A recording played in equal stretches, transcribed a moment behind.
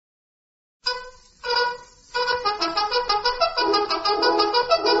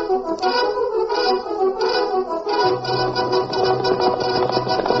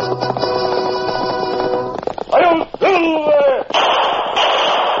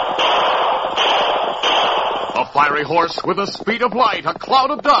fiery horse with the speed of light, a cloud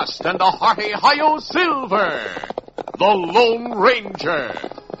of dust, and a hearty hi-yo silver. The Lone Ranger.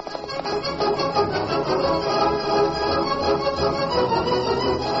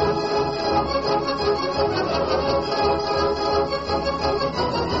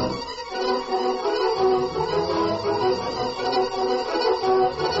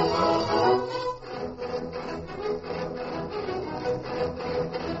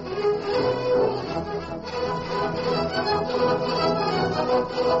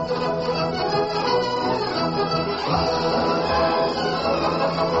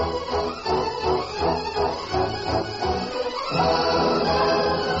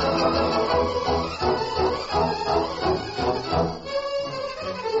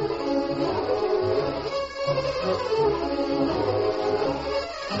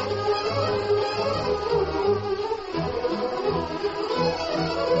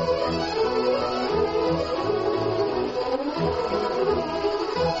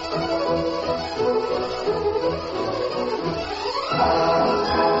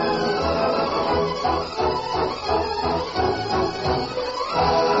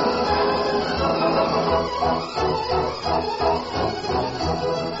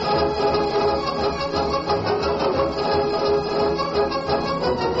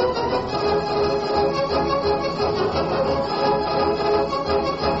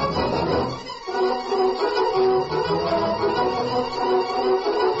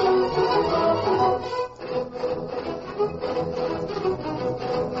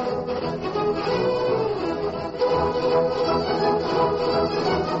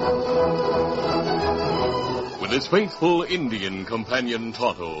 With his faithful Indian companion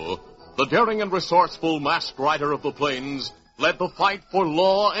Tonto, the daring and resourceful masked rider of the plains led the fight for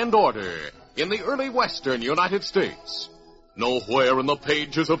law and order in the early western United States. Nowhere in the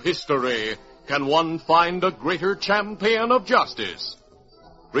pages of history can one find a greater champion of justice.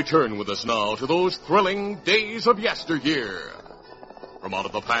 Return with us now to those thrilling days of yesteryear. From out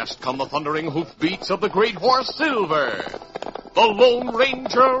of the past come the thundering hoofbeats of the great horse Silver. The Lone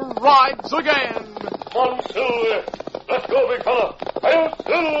Ranger rides again. Come on, Silver. Let's go, big fella. Hi-yo,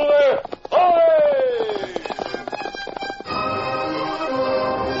 Silver. Hi!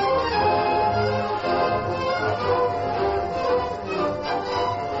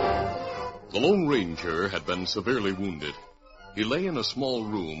 The Lone Ranger had been severely wounded. He lay in a small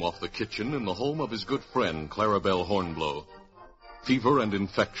room off the kitchen in the home of his good friend, Clarabelle Hornblow. Fever and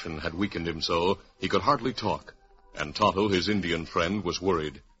infection had weakened him so he could hardly talk, and Tonto, his Indian friend, was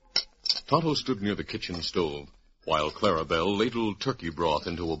worried. Tonto stood near the kitchen stove, while Clarabelle ladled turkey broth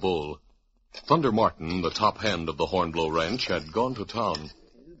into a bowl. Thunder Martin, the top hand of the Hornblow ranch, had gone to town.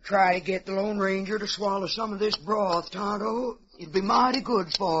 Try to get the Lone Ranger to swallow some of this broth, Tonto. It'd be mighty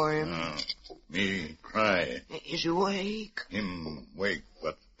good for him. Me cry. Is he awake? Him wake,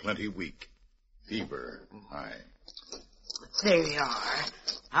 but plenty weak. Fever high. There you are.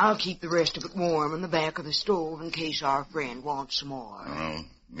 I'll keep the rest of it warm in the back of the stove in case our friend wants some more.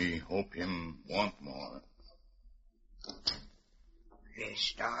 Me hope him want more.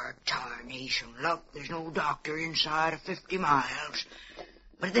 Just our tarnation luck. There's no doctor inside of 50 miles.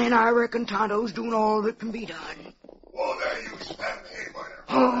 But then I reckon Tonto's doing all that can be done. Oh, there you stand, Hayward.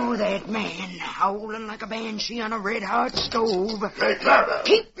 Oh, that man howling like a banshee on a red-hot stove. Hey, Clarabelle.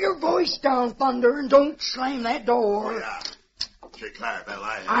 Keep your voice down, Thunder, and don't slam that door. Oh, yeah. Hey, Clarabelle,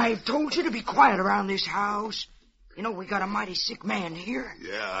 I've told you to be quiet around this house. You know, we got a mighty sick man here.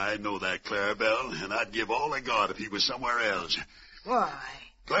 Yeah, I know that, Clarabelle, and I'd give all I got if he was somewhere else. Why?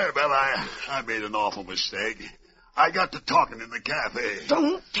 Clarabelle, I made an awful mistake. I got to talking in the cafe.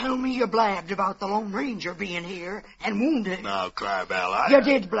 Don't tell me you blabbed about the Lone Ranger being here and wounded. Now, Clarabelle, You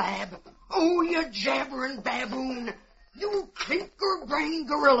did blab. Oh, you jabbering baboon. You clinker-brained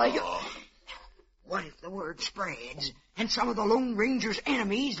gorilla. What if the word spreads and some of the Lone Ranger's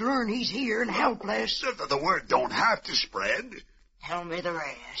enemies learn he's here and helpless? The word don't have to spread. Tell me the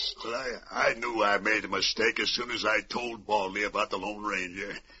rest. Well, I knew I made a mistake as soon as I told Baldy about the Lone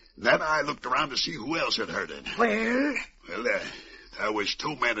Ranger. Then I looked around to see who else had heard it. Well, there was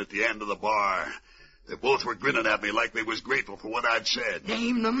two men at the end of the bar. They both were grinning at me like they was grateful for what I'd said.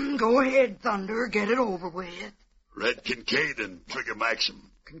 Name them. Go ahead, Thunder. Get it over with. Red Kincaid and Trigger Maxim.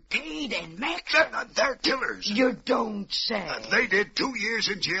 Kincaid and Maxim? They're killers. You don't say. They did 2 years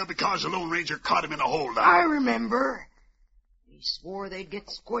in jail because the Lone Ranger caught him in a holdout. I remember. He swore they'd get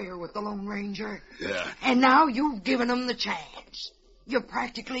square with the Lone Ranger. Yeah. And now you've given them the chance. You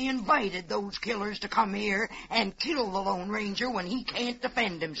practically invited those killers to come here and kill the Lone Ranger when he can't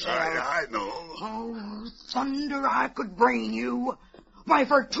defend himself. I know. Oh, Thunder, I could brain you. Why,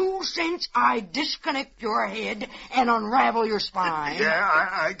 for 2 cents, I'd disconnect your head and unravel your spine. Yeah,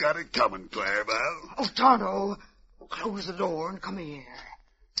 I got it coming, Clarabelle. Oh, Tonto, close the door and come here.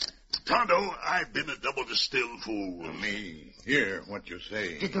 Tonto, I've been a double-distilled fool. Me, hear what you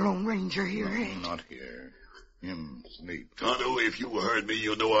say. Did the Lone Ranger hear it? Not here. Him sleep. Tonto, if you heard me,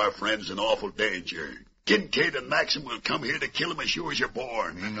 you know our friend's in awful danger. Kincaid and Maxim will come here to kill him as sure as you're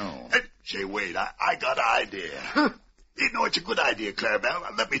born. Me know. Say, wait, I got an idea. Huh. You know, it's a good idea,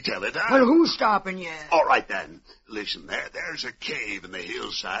 Clarabelle. Let me tell it, huh? Well, who's stopping you? All right, then. Listen, there's a cave in the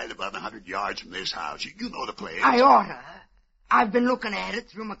hillside about 100 yards from this house. You know the place. I oughta. I've been looking at it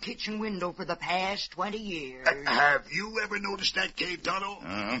through my kitchen window for the past 20 years. Have you ever noticed that cave,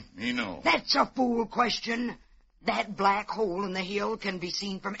 Tonto? Me know. That's a fool question. That black hole in the hill can be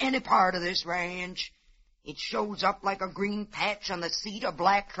seen from any part of this ranch. It shows up like a green patch on the seat of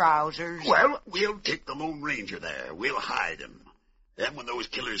black trousers. Well, we'll take the Lone Ranger there. We'll hide him. Then when those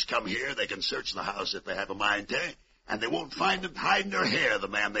killers come here, they can search the house if they have a mind to, and they won't find him hiding their hair, the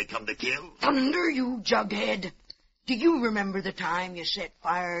man they come to kill. Thunder, you jughead. Do you remember the time you set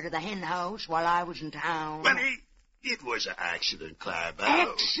fire to the hen house while I was in town? Well, it was an accident, Clarabelle.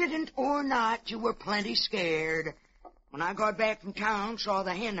 Accident or not, you were plenty scared. When I got back from town, saw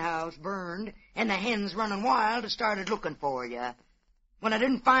the hen house burned, and the hens running wild, I started looking for you. When I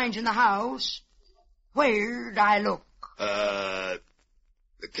didn't find you in the house, where'd I look? The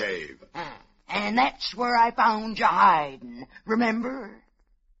cave. And that's where I found you hiding. Remember?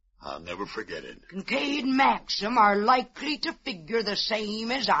 I'll never forget it. Kincaid and Maxim are likely to figure the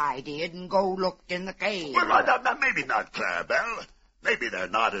same as I did and go look in the cave. Well, maybe not, Clarabelle. Maybe they're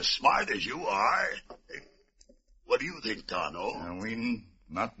not as smart as you are. What do you think, Tonto? We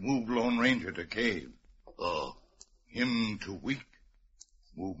not move Lone Ranger to cave. Oh. Him too weak.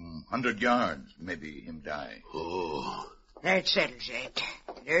 Move him 100 yards, maybe him die. Oh. That settles it.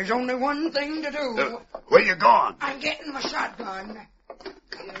 There's only one thing to do. Where you going? I'm getting my shotgun.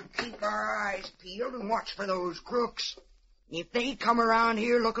 We'll keep our eyes peeled and watch for those crooks. If they come around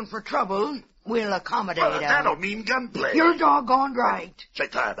here looking for trouble, we'll accommodate them. That'll mean gunplay. You're doggone right. Say,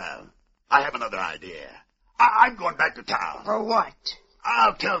 Clarabelle, I have another idea. I'm going back to town. For what?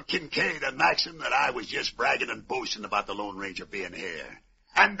 I'll tell Kincaid and Maxim that I was just bragging and boasting about the Lone Ranger being here,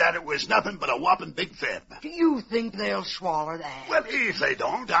 and that it was nothing but a whopping big fib. Do you think they'll swallow that? Well, if they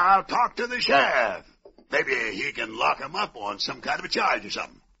don't, I'll talk to the sheriff. Maybe he can lock him up on some kind of a charge or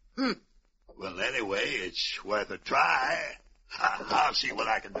something. Well, anyway, it's worth a try. I'll see what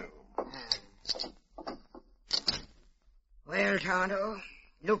I can do. Well, Tonto,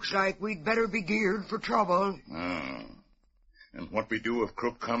 looks like we'd better be geared for trouble. And what we do if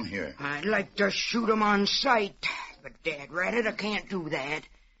crook come here? I'd like to shoot 'em on sight, but dadrat, I can't do that.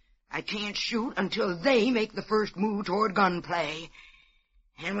 I can't shoot until they make the first move toward gunplay.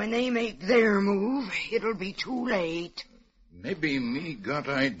 And when they make their move, it'll be too late. Maybe me got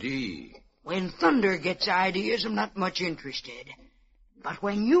ID. When Thunder gets ideas, I'm not much interested. But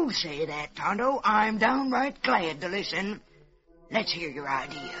when you say that, Tonto, I'm downright glad to listen. Let's hear your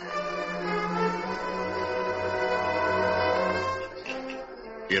idea.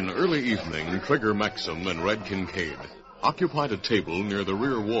 In early evening, Trigger Maxim and Red Kincaid occupied a table near the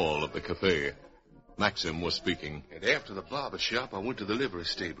rear wall of the cafe. Maxim was speaking. And after the barber shop, I went to the livery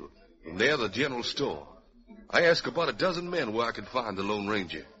stable. From there, the general store. I asked about a dozen men where I could find the Lone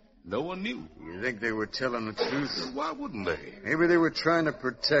Ranger. No one knew. You think they were telling the truth? Why wouldn't they? Maybe they were trying to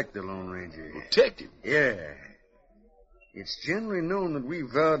protect the Lone Ranger. Protect him? Yeah. It's generally known that we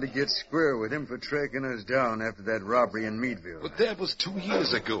vowed to get square with him for tracking us down after that robbery in Meadville. But that was 2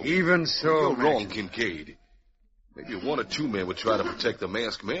 years ago. Even so, You're Maxim. wrong, Kincaid. Maybe 1 or 2 men would try to protect the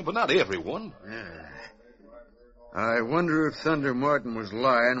masked man, but not everyone. Yeah. I wonder if Thunder Martin was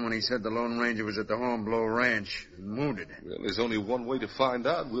lying when he said the Lone Ranger was at the Hornblow Ranch and wounded. Well, there's only one way to find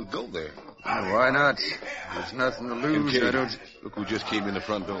out. We'll go there. Why not? There's nothing to lose. Kincaid, I don't... look who just came in the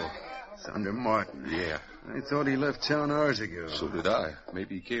front door. Thunder Martin. Yeah. I thought he left town hours ago. So did I.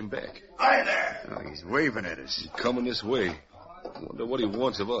 Maybe he came back. Hi there. Oh, he's waving at us. He's coming this way. Wonder what he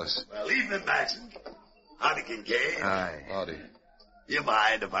wants of us. Well, evening, Maxim. Howdy, Kincaid. Aye. Howdy. You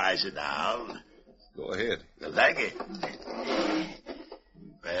mind if I sit down? Go ahead. Thank you.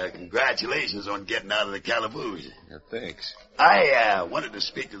 Well, congratulations on getting out of the calaboose. Yeah, thanks. I wanted to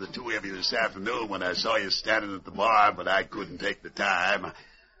speak to the two of you this afternoon when I saw you standing at the bar, but I couldn't take the time.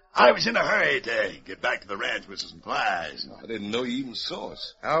 I was in a hurry to get back to the ranch with some supplies. I didn't know you even saw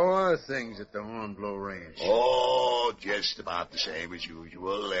us. How are things at the Hornblow Ranch? Oh, just about the same as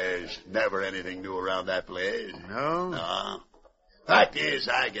usual. There's never anything new around that place. No? No. Fact is,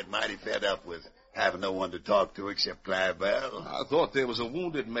 I get mighty fed up with Have no one to talk to except Clarabelle. I thought there was a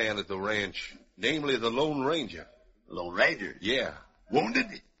wounded man at the ranch, namely the Lone Ranger. The Lone Ranger? Yeah. Wounded?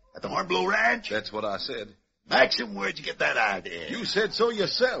 At the Hornblow Ranch? That's what I said. Maxim, where'd you get that idea? You said so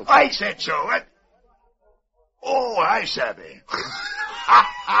yourself. I said so. What? Oh, I savvy.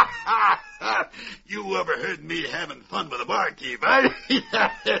 You ever heard me having fun with a barkeep, huh?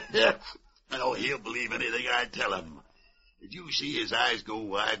 Oh, he'll believe anything I tell him. Did you see his eyes go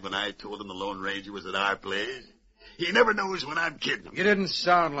wide when I told him the Lone Ranger was at our place? He never knows when I'm kidding him. You didn't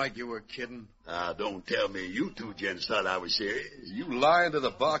sound like you were kidding. Now, don't tell me you two gents thought I was serious. You lying to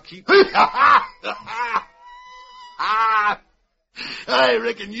the barkeep? I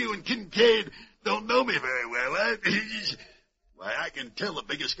reckon you and Kincaid don't know me very well, huh? Why, I can tell the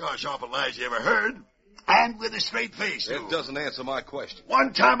biggest gosh awful lies you ever heard, and with a straight face, too. That doesn't answer my question.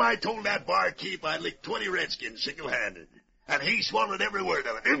 One time I told that barkeep I licked 20 redskins single-handed, and he swallowed every word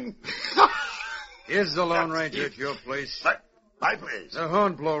of it. Is the Lone Ranger at your place? My place? The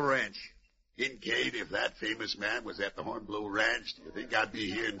Hornblow Ranch. Kincaid, if that famous man was at the Hornblow Ranch, do you think I'd be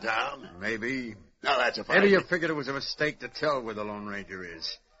here in town? Maybe. Now, that's a fine... Maybe you figured it was a mistake to tell where the Lone Ranger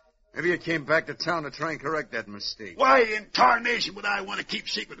is. Maybe you came back to town to try and correct that mistake. Why in tarnation would I want to keep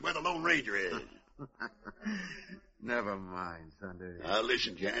secret where the Lone Ranger is? Never mind, Thunder. Now,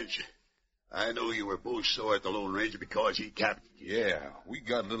 listen, gents. I know you were both sore at the Lone Ranger because he captured you. Yeah, we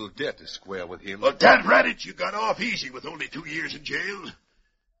got a little debt to square with him. Well, dad rat it, you got off easy with only 2 years in jail.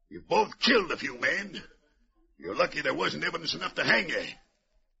 You both killed a few men. You're lucky there wasn't evidence enough to hang you.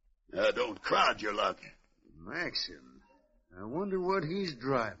 Now, don't crowd your luck. Maxim, I wonder what he's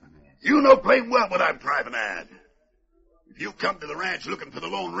driving at. You know plain well what I'm driving at. If you come to the ranch looking for the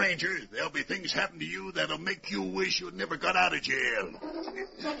Lone Ranger, there'll be things happen to you that'll make you wish you'd never got out of jail.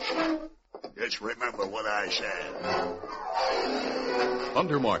 Just remember what I said.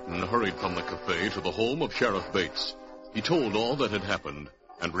 Thunder Martin hurried from the cafe to the home of Sheriff Bates. He told all that had happened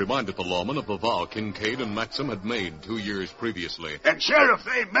and reminded the lawman of the vow Kincaid and Maxim had made 2 years previously. And, Sheriff,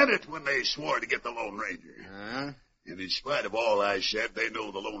 they meant it when they swore to get the Lone Ranger. And in spite of all I said, they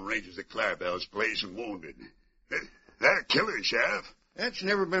know the Lone Ranger's at Clarabelle's place and wounded. They're killers, Sheriff. That's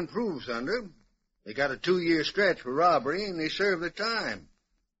never been proved, Thunder. They got a 2-year stretch for robbery, and they serve their time.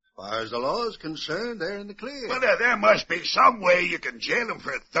 As far as the law is concerned, they're in the clear. Well, there must be some way you can jail them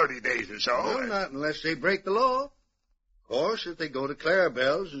for 30 days or so. Well, not unless they break the law. Of course, if they go to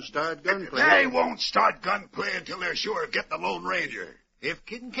Clarabelle's and start gunplay... They won't start gunplay until they're sure of getting the Lone Ranger. If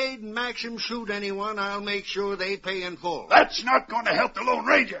Kincaid and Maxim shoot anyone, I'll make sure they pay in full. That's not going to help the Lone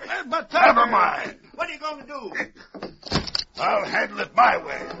Ranger. But Never mind. What are you going to do? I'll handle it my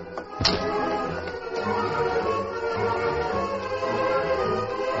way.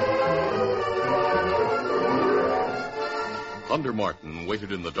 Thunder Martin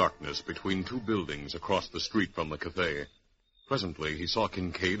waited in the darkness between 2 buildings across the street from the cafe. Presently, he saw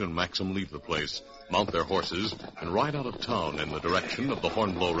Kincaid and Maxim leave the place, mount their horses, and ride out of town in the direction of the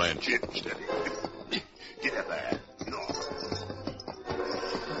Hornblow Ranch. Get steady. Get up there. No.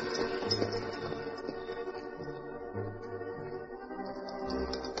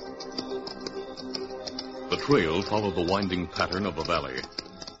 The trail followed the winding pattern of the valley.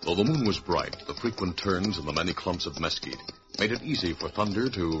 Though the moon was bright, the frequent turns and the many clumps of mesquite made it easy for Thunder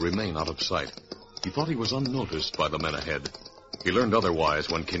to remain out of sight. He thought he was unnoticed by the men ahead. He learned otherwise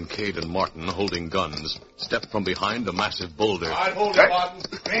when Kincaid and Martin, holding guns, stepped from behind a massive boulder. I'll hold it, Martin.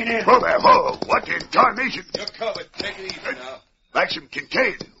 Rein in. Whoa there, whoa. What in tarnation? You're covered. Take it easy now. Maxim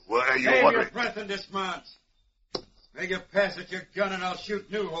Kincaid, what are you Save wondering? your breath and dismount. Make a pass at your gun and I'll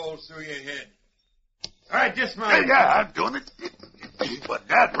shoot new holes through your head. All right, dismount. Yeah, I'm doing it. But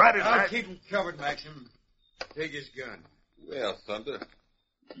that rat is... I'll keep him covered, Maxim. Take his gun. Well, Thunder,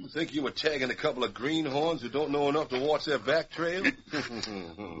 you think you were tagging a couple of greenhorns who don't know enough to watch their back trail? Hey,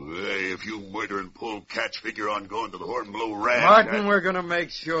 if you murdering polecats figure on going to the Hornblow Ranch... Martin, we're going to make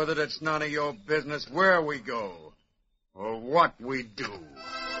sure that it's none of your business where we go or what we do.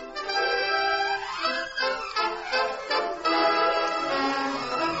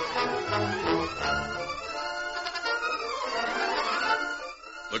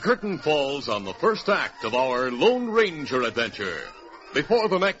 The curtain falls on the first act of our Lone Ranger adventure. Before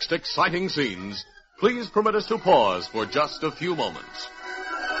the next exciting scenes, please permit us to pause for just a few moments.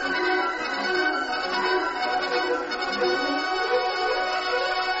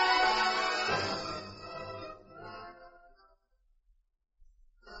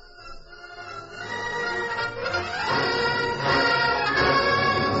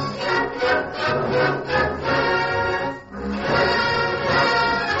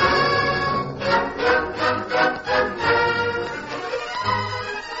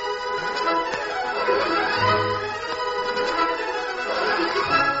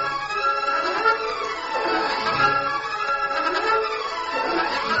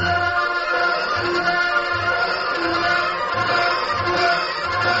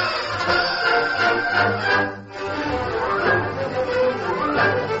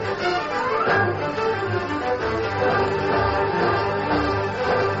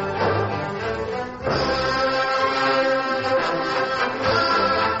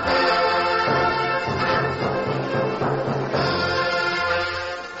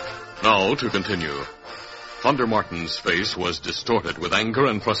 Now to continue. Thunder Martin's face was distorted with anger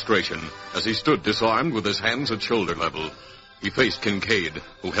and frustration as he stood disarmed with his hands at shoulder level. He faced Kincaid,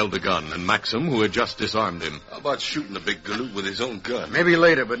 who held a gun, and Maxim, who had just disarmed him. How about shooting the big galoot with his own gun? Maybe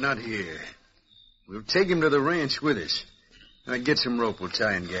later, but not here. We'll take him to the ranch with us. Get some rope. We'll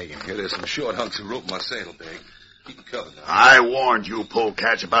tie and gag him. Yeah, there's some short hunks of rope in my saddlebag. Keep him covered now. I warned you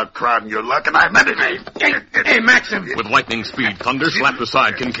polecats about crowding your luck, and I meant it. Hey, Maxim! With lightning speed, Thunder slapped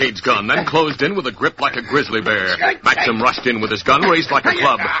aside Kincaid's gun, then closed in with a grip like a grizzly bear. Maxim rushed in with his gun raised like a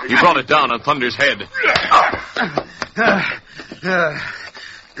club. He brought it down on Thunder's head.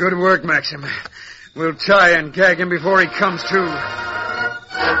 Good work, Maxim. We'll tie and gag him before he comes to.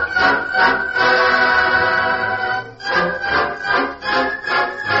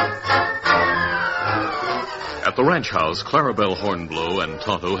 At the ranch house, Clarabelle Hornblow and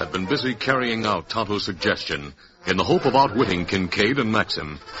Tonto had been busy carrying out Tonto's suggestion in the hope of outwitting Kincaid and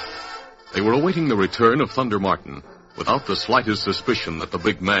Maxim. They were awaiting the return of Thunder Martin without the slightest suspicion that the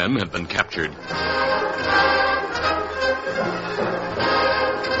big man had been captured.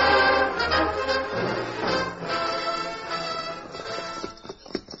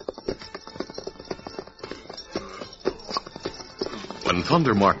 When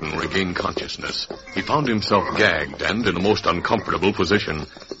Thunder Martin regained consciousness, he found himself gagged and in a most uncomfortable position.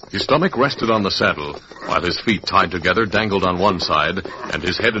 His stomach rested on the saddle, while his feet tied together dangled on one side, and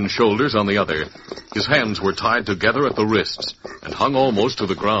his head and shoulders on the other. His hands were tied together at the wrists, and hung almost to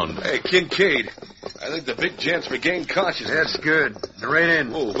the ground. Hey, Kincaid, I think the big gent's regained consciousness. That's good. Rein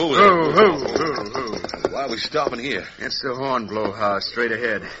in. Whoa. Why are we stopping here? It's the Hornblow house, straight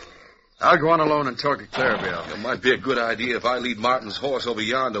ahead. I'll go on alone and talk to Clarabelle. It might be a good idea if I lead Martin's horse over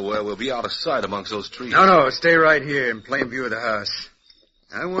yonder where we'll be out of sight amongst those trees. No, stay right here in plain view of the house.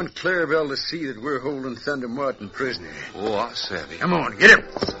 I want Clarabelle to see that we're holding Thunder Martin prisoner. Oh, I savvy. Come on, get him.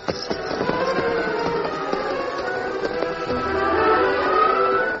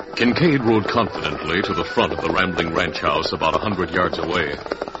 Kincaid rode confidently to the front of the rambling ranch house about 100 yards away.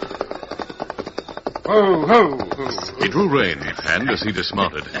 Ho. He drew rein, and as he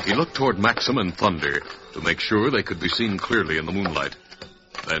dismounted, he looked toward Maxim and Thunder to make sure they could be seen clearly in the moonlight.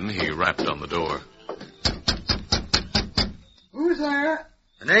 Then he rapped on the door. Who's there?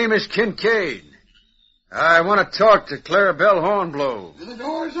 The name is Kincaid. I want to talk to Clarabelle Hornblow. The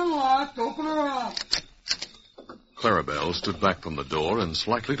door's unlocked. Open her up. Clarabelle stood back from the door and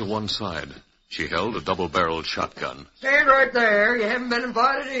slightly to one side. She held a double-barreled shotgun. Stand right there. You haven't been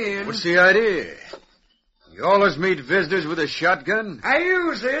invited in. What's the idea? You always meet visitors with a shotgun? I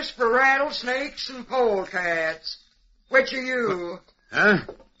use this for rattlesnakes and polecats. Which are you? Huh?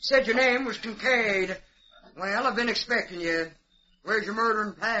 Said your name was Kincaid. Well, I've been expecting you. Where's your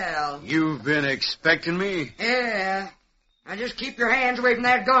murdering pal? You've been expecting me? Yeah. Now just keep your hands away from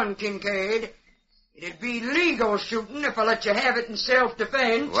that gun, Kincaid. It'd be legal shooting if I let you have it in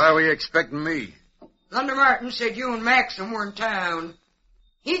self-defense. Why were you expecting me? Thunder Martin said you and Maxim were in town.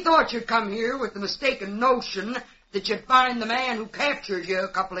 He thought you'd come here with the mistaken notion that you'd find the man who captured you a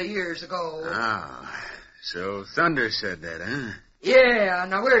couple of years ago. Ah, so Thunder said that, huh? Yeah,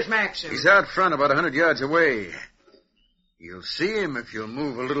 now where's Maxim? He's out front about 100 yards away. You'll see him if you'll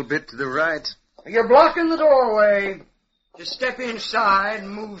move a little bit to the right. You're blocking the doorway. Just step inside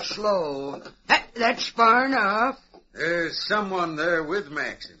and move slow. That's far enough. There's someone there with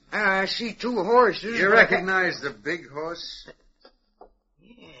Maxim. I see two horses. You recognize the big horse?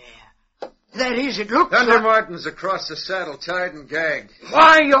 Yeah. That is, it looks Thunder like... Martin's across the saddle, tied and gagged.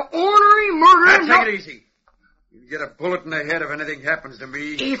 Why, you ornery murdering... Take it easy. You get a bullet in the head if anything happens to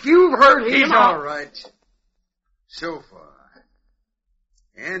me. If you've hurt him... He's all right. So far.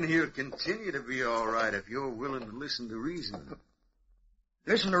 And he'll continue to be all right if you're willing to listen to reason.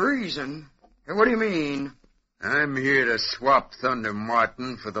 Listen to reason? What do you mean? I'm here to swap Thunder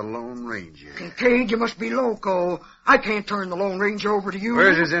Martin for the Lone Ranger. Kincaid, you must be loco. I can't turn the Lone Ranger over to you.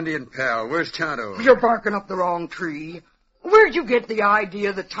 Where's his Indian pal? Where's Tonto? You're barking up the wrong tree. Where'd you get the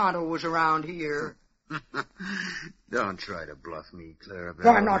idea that Tonto was around here? Don't try to bluff me, Clarabelle.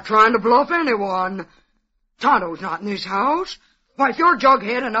 Why, I'm not trying to bluff anyone. Tonto's not in this house. Why, if you're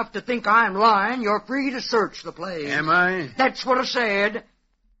jughead enough to think I'm lying, you're free to search the place. Am I? That's what I said.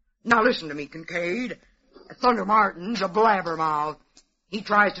 Now listen to me, Kincaid. Thunder Martin's a blabbermouth. He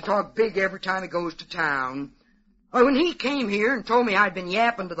tries to talk big every time he goes to town. Well, when he came here and told me I'd been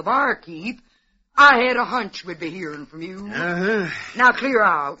yapping to the barkeep, I had a hunch we'd be hearing from you. Uh-huh. Now clear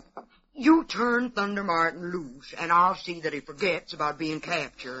out. You turn Thunder Martin loose, and I'll see that he forgets about being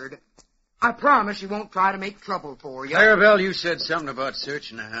captured. I promise he won't try to make trouble for you. Clarabelle, you said something about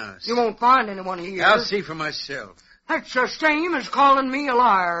searching the house. You won't find anyone here. I'll see for myself. That's the same as calling me a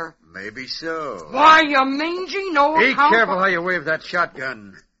liar. Maybe so. Why, you mangy, no Be account... careful how you wave that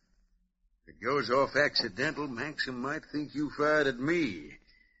shotgun. If it goes off accidental, Maxim might think you fired at me.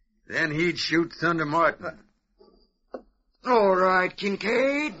 Then he'd shoot Thunder Martin. All right,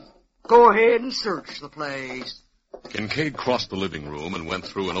 Kincaid. Go ahead and search the place. Kincaid crossed the living room and went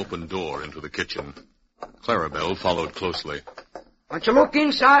through an open door into the kitchen. Clarabelle followed closely. Why don't you look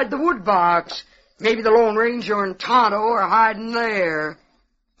inside the wood box? Maybe the Lone Ranger and Tonto are hiding there.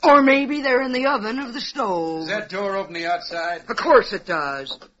 Or maybe they're in the oven of the stove. Does that door open the outside? Of course it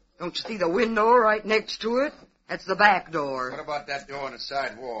does. Don't you see the window right next to it? That's the back door. What about that door on the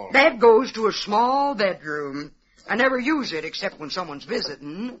side wall? That goes to a small bedroom. I never use it except when someone's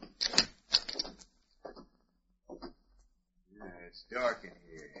visiting. It's dark in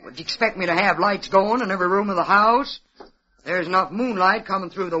here. Would you expect me to have lights going in every room of the house? There's enough moonlight coming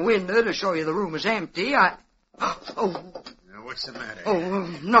through the window to show you the room is empty. Now, what's the matter?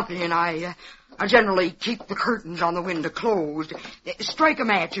 Oh, nothing. I generally keep the curtains on the window closed. Strike a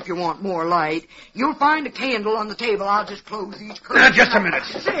match if you want more light. You'll find a candle on the table. I'll just close these curtains. Now, just a minute.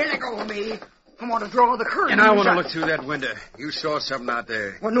 Say, let go of me. I want to draw the curtains. And I want to look through that window. You saw something out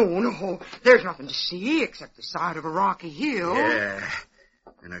there. Well, no. There's nothing to see except the side of a rocky hill. Yeah.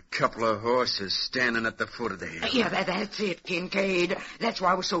 And a couple of horses standing at the foot of the hill. Yeah, that's it, Kincaid. That's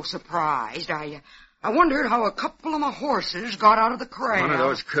why I was so surprised. I wondered how a couple of my horses got out of the corral. One of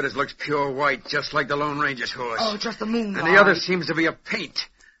those critters looks pure white, just like the Lone Ranger's horse. Oh, just the moonlight. And the other seems to be a paint,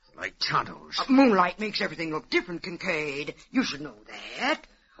 like Tonto's. Moonlight makes everything look different, Kincaid. You should know that.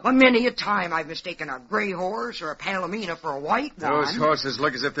 Well, many a time I've mistaken a gray horse or a palomino for a white one. Those horses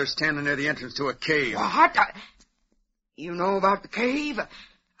look as if they're standing near the entrance to a cave. What? You know about the cave?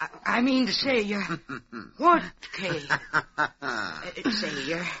 I mean to say, what cave?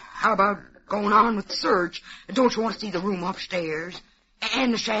 How about going on with the search? Don't you want to see the room upstairs?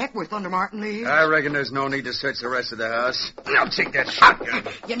 And the shack where Thunder Martin lives? I reckon there's no need to search the rest of the house. Now take that shotgun.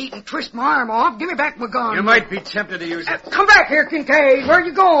 You needn't twist my arm off. Give me back my gun. You might be tempted to use it. Come back here, Kincaid. Where are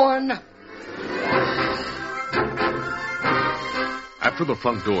you going? After the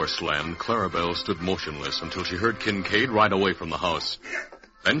front door slammed, Clarabelle stood motionless until she heard Kincaid ride away from the house.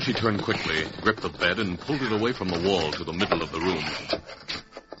 Then she turned quickly, gripped the bed, and pulled it away from the wall to the middle of the room.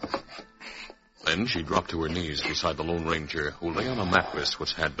 Then she dropped to her knees beside the Lone Ranger, who lay on a mattress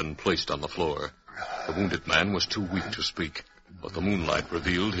which had been placed on the floor. The wounded man was too weak to speak, but the moonlight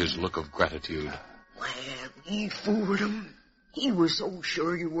revealed his look of gratitude. Well, you fooled him. He was so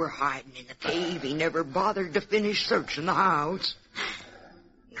sure you were hiding in the cave, he never bothered to finish searching the house.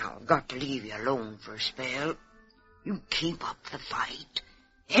 Now, I've got to leave you alone for a spell. You keep up the fight.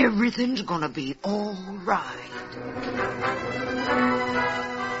 Everything's gonna be all right.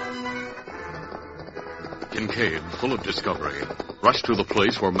 Kincaid, full of discovery, rushed to the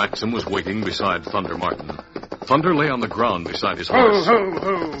place where Maxim was waiting beside Thunder Martin. Thunder lay on the ground beside his horse.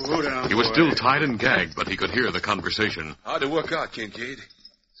 Ho down, He was boy. still tied and gagged, but he could hear the conversation. How'd it work out, Kincaid?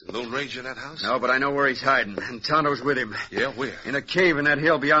 Is the Lone Ranger in that house? No, but I know where he's hiding, and Tonto's with him. Yeah, where? In a cave in that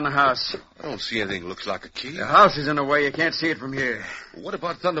hill beyond the house. I don't see anything that looks like a key. The house is in the way. You can't see it from here. What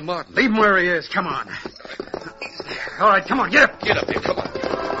about Thunder Martin? Leave him where he is. Come on. All right, come on. Get up. Get up there, come on.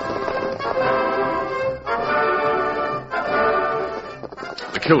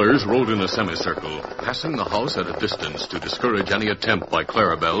 The killers rode in a semicircle, passing the house at a distance to discourage any attempt by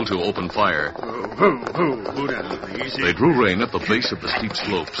Clarabelle to open fire. Who down? Easy. They drew rein at the base of the steep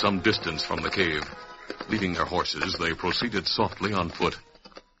slope some distance from the cave. Leaving their horses, they proceeded softly on foot.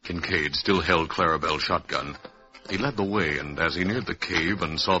 Kincaid still held Clarabelle's shotgun. He led the way, and as he neared the cave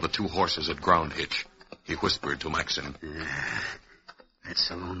and saw the two horses at ground hitch, he whispered to Maxim. That's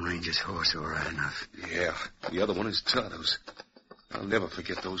the Lone Ranger's horse, all right enough. Yeah, the other one is Tonto's. I'll never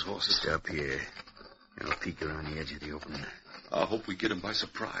forget those horses. Stop here. I'll peek around the edge of the opening. I hope we get him by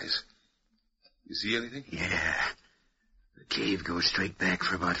surprise. You see anything? Yeah. The cave goes straight back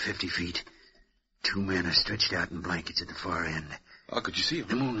for about 50 feet. Two men are stretched out in blankets at the far end. How could you see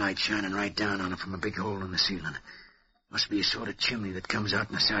The him? moonlight shining right down on them from a big hole in the ceiling. Must be a sort of chimney that comes out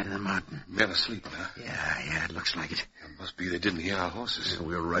in the side of the mountain. Men are sleeping, huh? Yeah, it looks like it. It must be they didn't hear our horses. So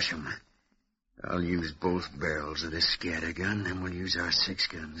we'll rush them. I'll use both barrels of this scatter gun, and we'll use our 6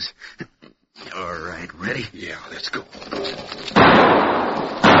 guns. All right, ready? Yeah, let's go.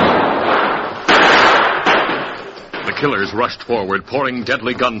 The killers rushed forward, pouring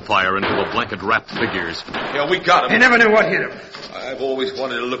deadly gunfire into the blanket-wrapped figures. Yeah, we got him. They never knew what hit him. I've always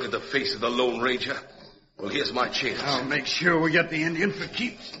wanted to look at the face of the Lone Ranger. Well, here's my chance. I'll make sure we get the Indian for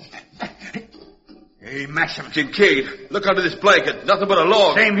keeps. Hey, Maxim. Kincaid, look under this blanket. Nothing but a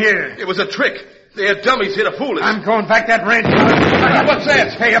log. Same here. It was a trick. They're dummies here to fool us. I'm going back that range. What's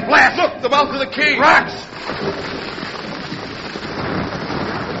that? Hey, a blast! Look, the mouth of the cave. Rocks!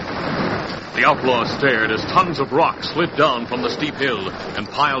 The outlaws stared as tons of rock slid down from the steep hill and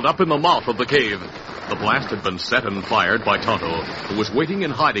piled up in the mouth of the cave. The blast had been set and fired by Tonto, who was waiting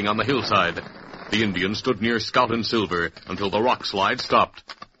in hiding on the hillside. The Indian stood near Scout and Silver until the rock slide stopped.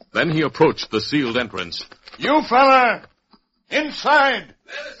 Then he approached the sealed entrance. You fella, inside.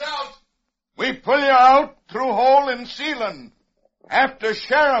 Let us out. We pull you out through hole in ceiling. After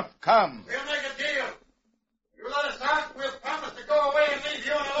sheriff come. We'll make a deal. You let us out, we'll promise to go away and leave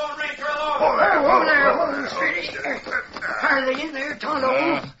you and the Lone Ranger alone. Hold there, steady. Are they in there,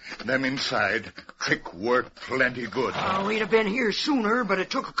 Tonto? Them inside. Trick worked plenty good. We'd have been here sooner, but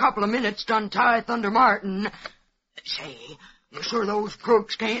it took a couple of minutes to untie Thunder Martin. Say, you sure those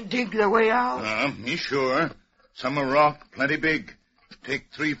crooks can't dig their way out? Me sure. Some are rock, plenty big.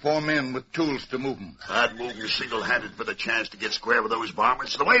 Take 3-4 men with tools to move them. I'd move you single-handed for the chance to get square with those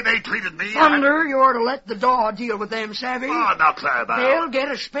varmints. The way they treated me... Thunder, you ought to let the daw deal with them, savvy. Oh, now, Clyde, They'll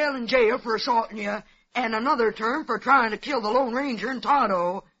get a spell in jail for assaulting you, and another term for trying to kill the Lone Ranger and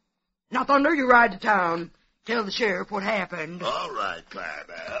Tonto. Now, Thunder, you ride to town. Tell the sheriff what happened. All right, Clyde.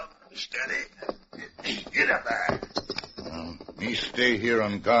 Steady. Get up there. Me stay here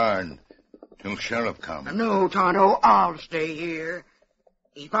on guard till sheriff comes. No, Tonto, I'll stay here.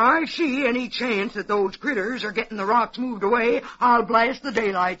 If I see any chance that those critters are getting the rocks moved away, I'll blast the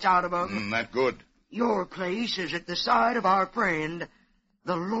daylights out of them. Not good. Your place is at the side of our friend,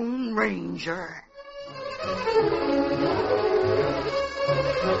 the Lone Ranger.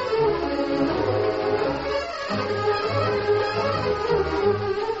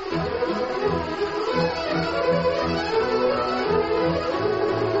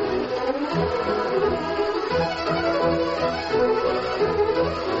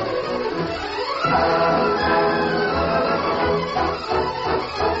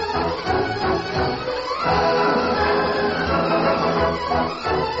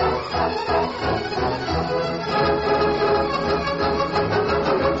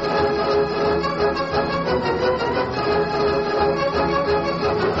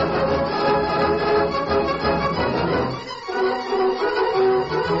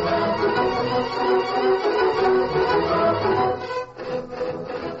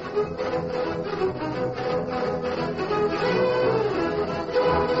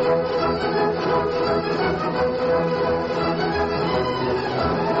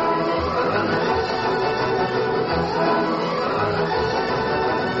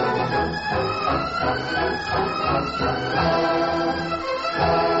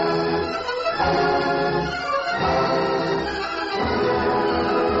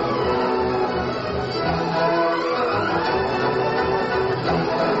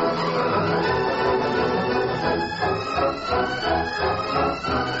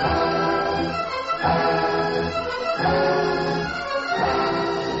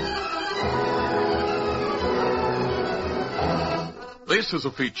 This is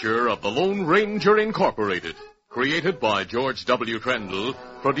a feature of the Lone Ranger Incorporated, created by George W. Trendle,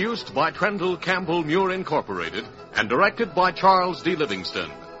 produced by Trendle Campbell Muir Incorporated, and directed by Charles D. Livingston.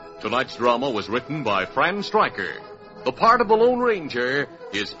 Tonight's drama was written by Fran Stryker. The part of the Lone Ranger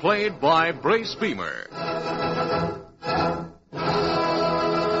is played by Brace Beamer.